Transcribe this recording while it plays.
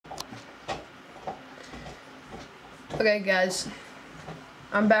Okay guys,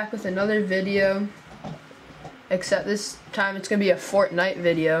 I'm back with another video, except this time it's gonna be a Fortnite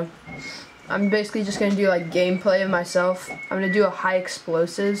video. I'm basically just gonna do like gameplay of myself. I'm gonna do a high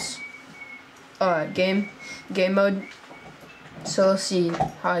explosives game mode, so let's see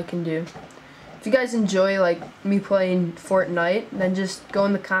how I can do. If you guys enjoy like me playing Fortnite, then just go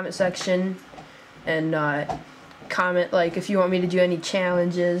in the comment section and comment like if you want me to do any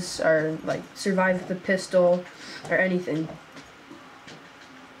challenges or like survive with the pistol or anything,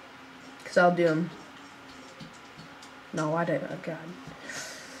 because I'll do them. No, why did I? Oh God.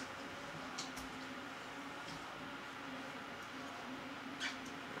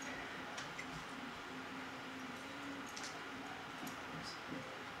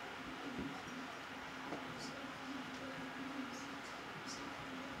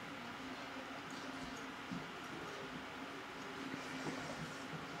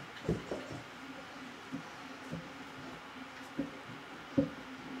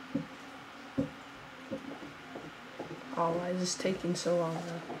 Oh, why is this taking so long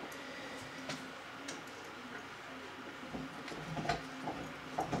now?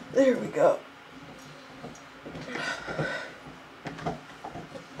 There we go.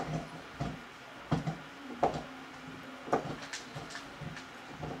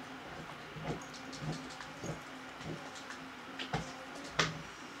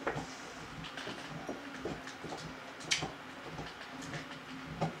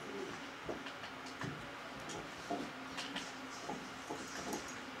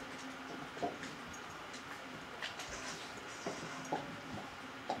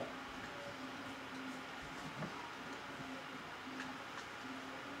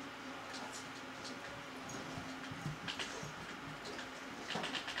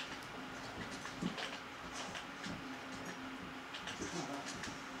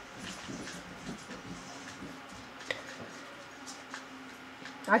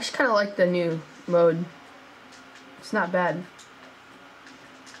 I actually kind of like the new mode. It's not bad.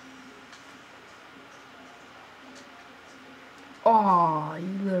 Oh, you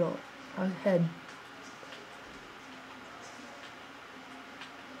little head.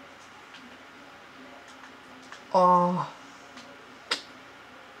 Oh.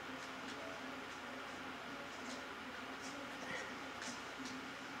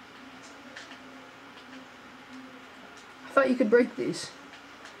 I thought you could break these.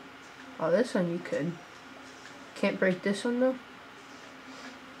 Oh, this one you could. Can't break this one though?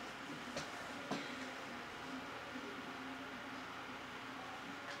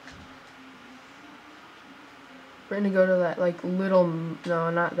 We're gonna go to that like little, no,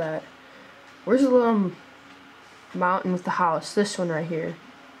 not that. Where's the little mountain with the house? This one right here.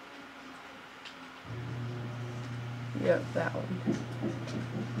 Yep, that one.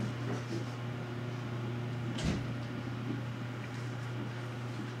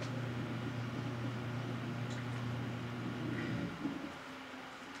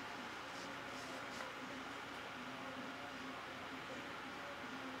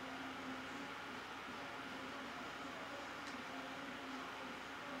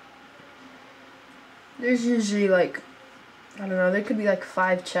 There's usually like, I don't know, there could be like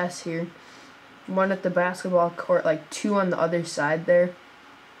 5 chests here. One at the basketball court, like 2 on the other side there.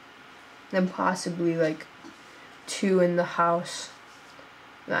 Then possibly like 2 in the house.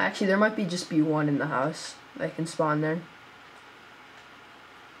 No, actually there might just be 1 in the house that can spawn there.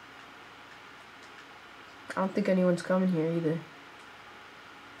 I don't think anyone's coming here either.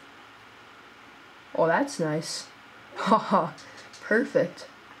 Oh, that's nice. Haha, perfect.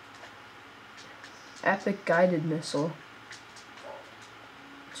 Epic guided missile.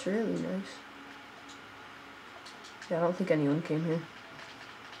 It's really nice. Yeah, I don't think anyone came here.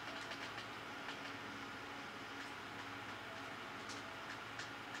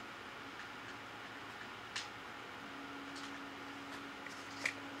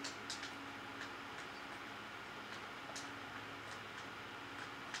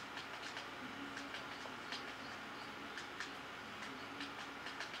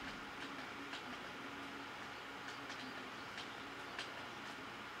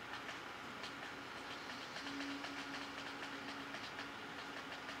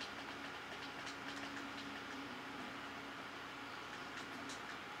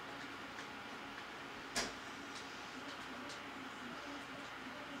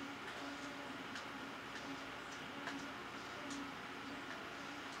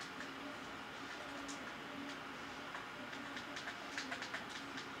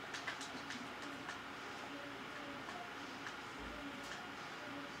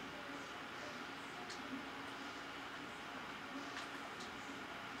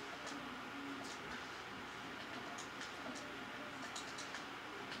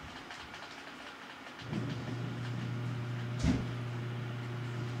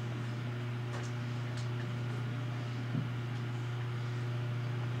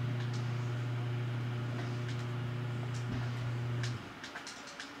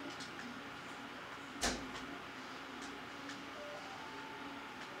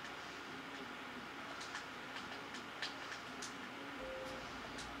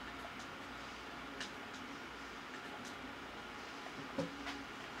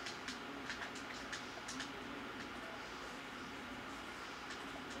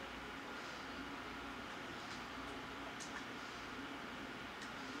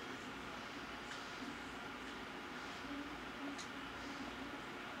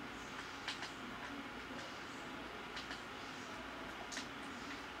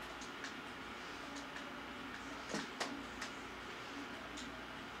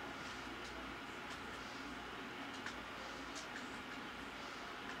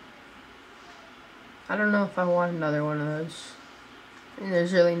 I don't know if I want another one of those. I mean,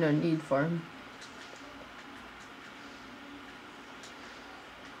 there's really no need for them.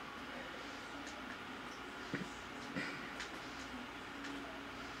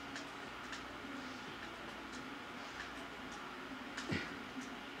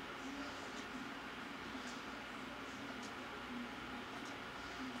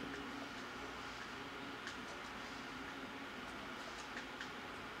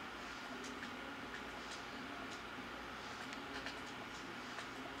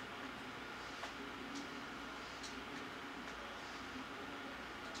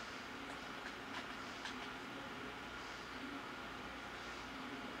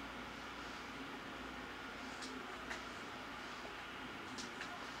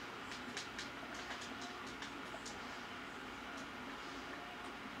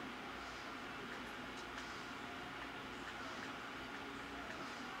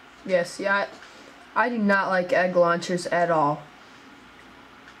 Yeah, see, I do not like egg launchers at all.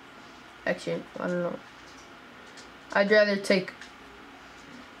 Actually, I don't know. I'd rather take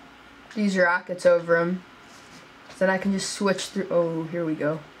these rockets over them. Then I can just switch through. Oh, here we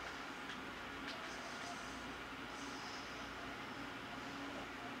go.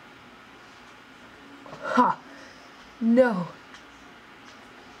 Ha! No.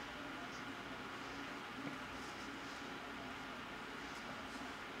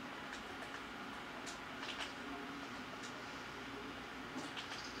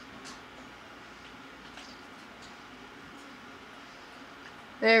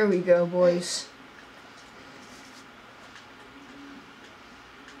 There we go, boys.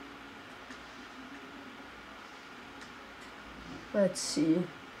 Let's see.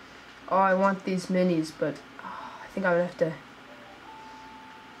 Oh, I want these minis, but I think I'm gonna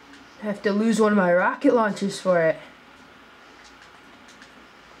have to lose one of my rocket launchers for it.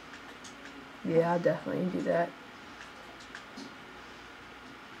 Yeah, I'll definitely do that.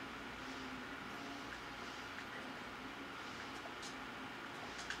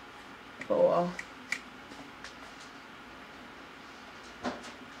 Oh well.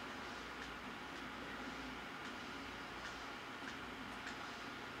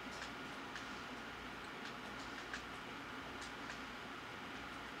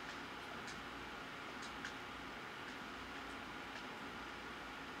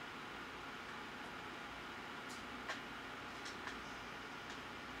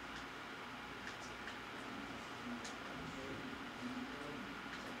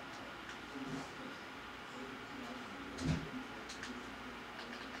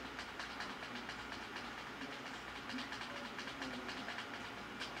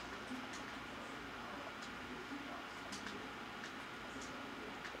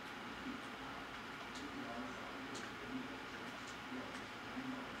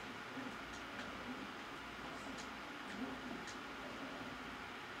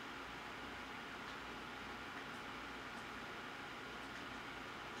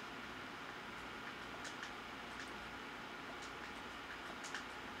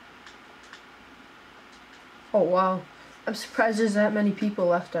 Oh wow. I'm surprised there's that many people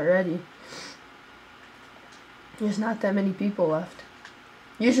left already. There's not that many people left.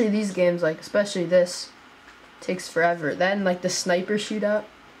 Usually these games, like especially this, takes forever. Then like the sniper shootout,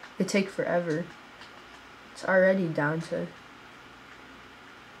 it takes forever. It's already down to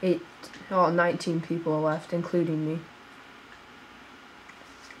 19 people left, including me.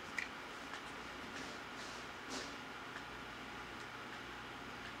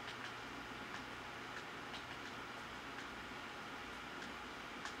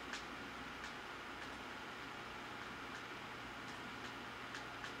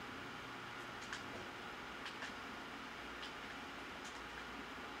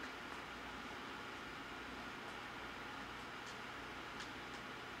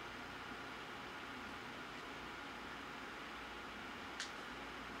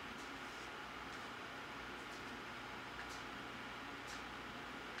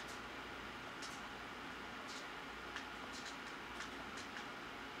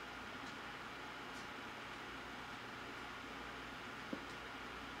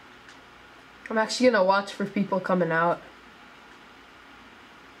 I'm actually gonna watch for people coming out.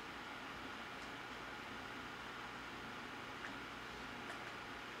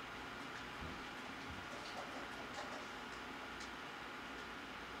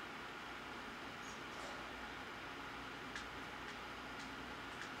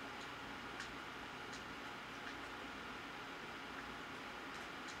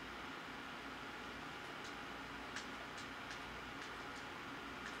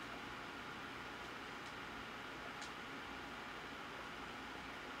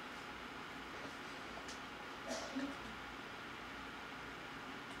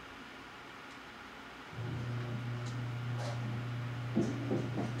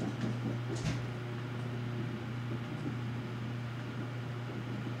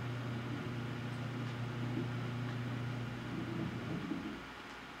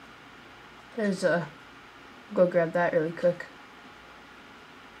 There's a... Go grab that really quick.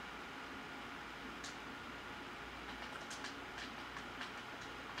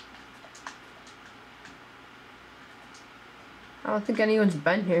 I don't think anyone's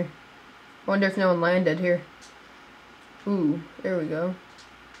been here. I wonder if no one landed here. Ooh, there we go.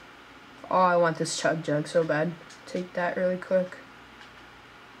 Oh, I want this chug jug so bad. Take that really quick.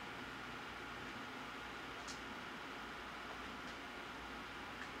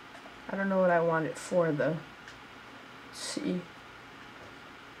 I don't know what I want it for though. Let's see.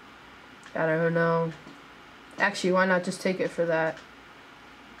 I don't know. Actually, why not just take it for that?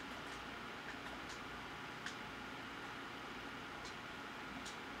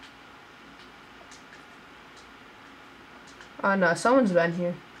 Oh no, someone's been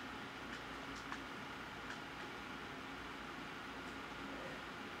here.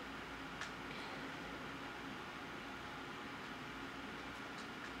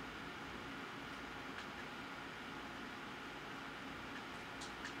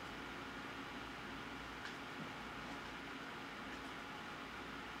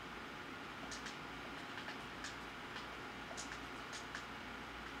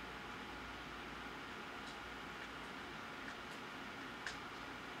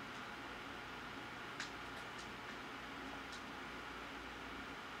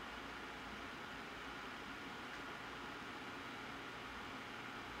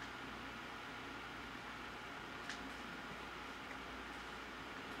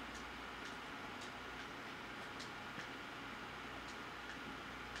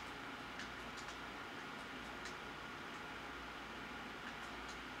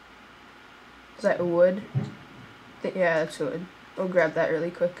 Is that wood? Yeah, that's wood. We'll grab that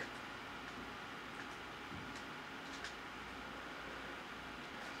really quick.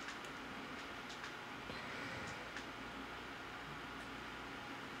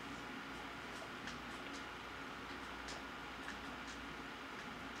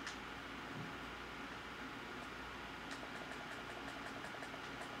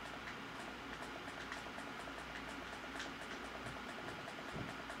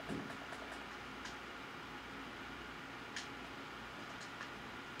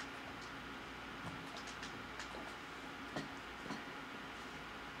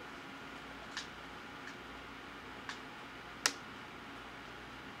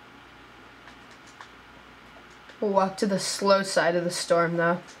 We'll walk to the slow side of the storm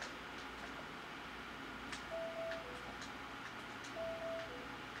though.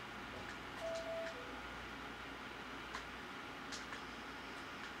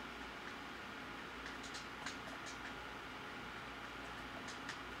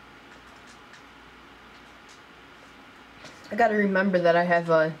 I gotta remember that I have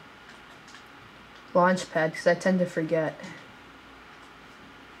a launch pad because I tend to forget.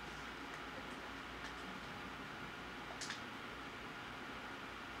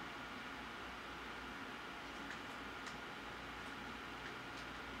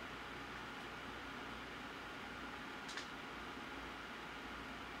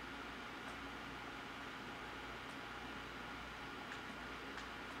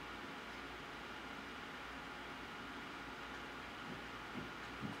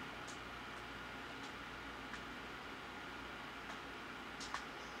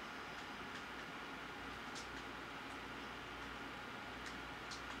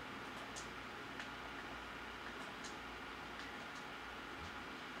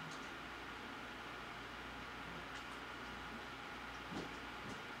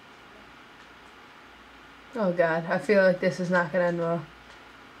 Oh god, I feel like this is not gonna end well.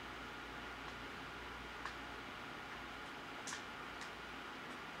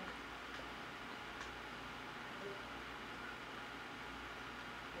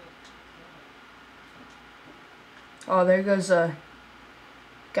 Oh, there goes a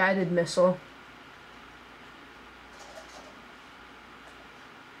guided missile.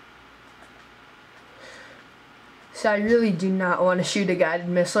 So I really do not want to shoot a guided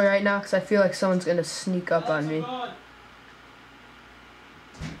missile right now because I feel like someone's going to sneak up on me.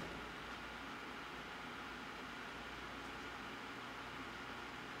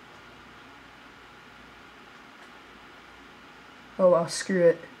 Oh well, screw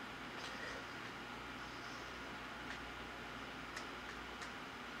it.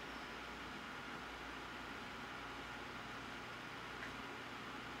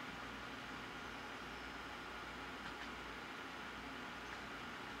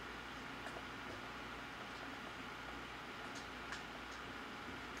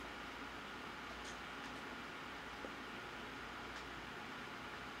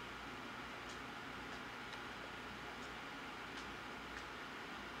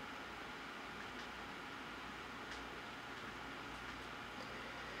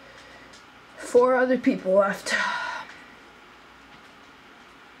 4 other people left.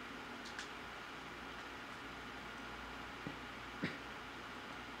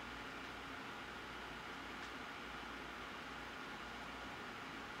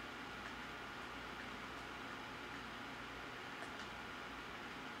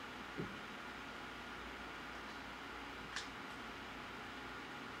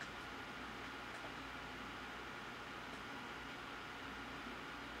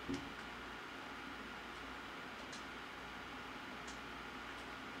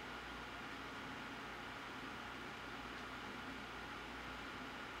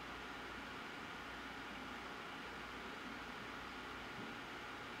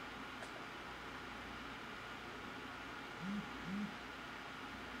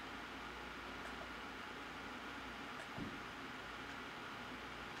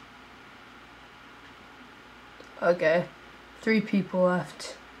 Okay, 3 people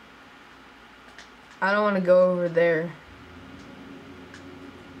left. I don't want to go over there,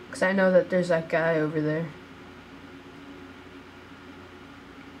 because I know that there's that guy over there.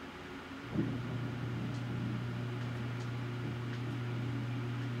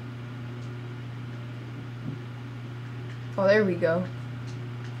 Oh, there we go.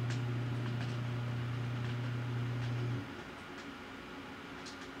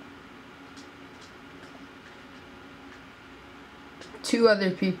 Two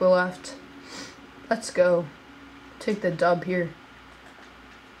other people left. Let's go. Take the dub here.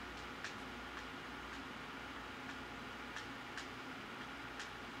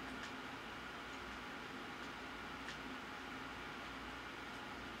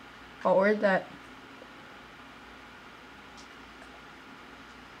 Oh, where'd that?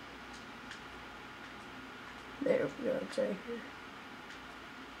 There we go, it's right here.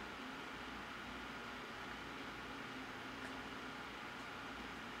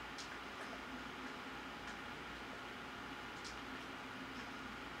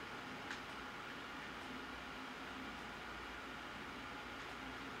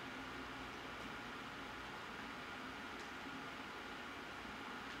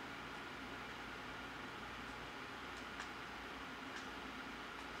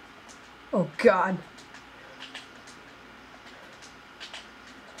 Oh God.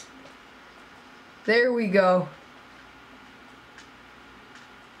 There we go.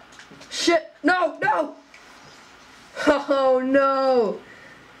 Shit, no, no! Oh no!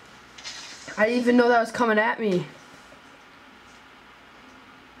 I didn't even know that was coming at me.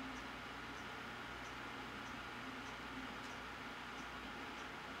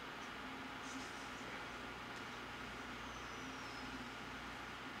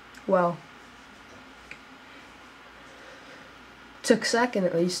 Well, took a second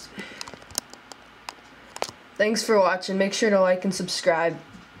at least. Thanks for watching. Make sure to like and subscribe,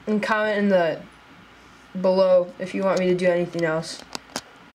 and comment in the below if you want me to do anything else.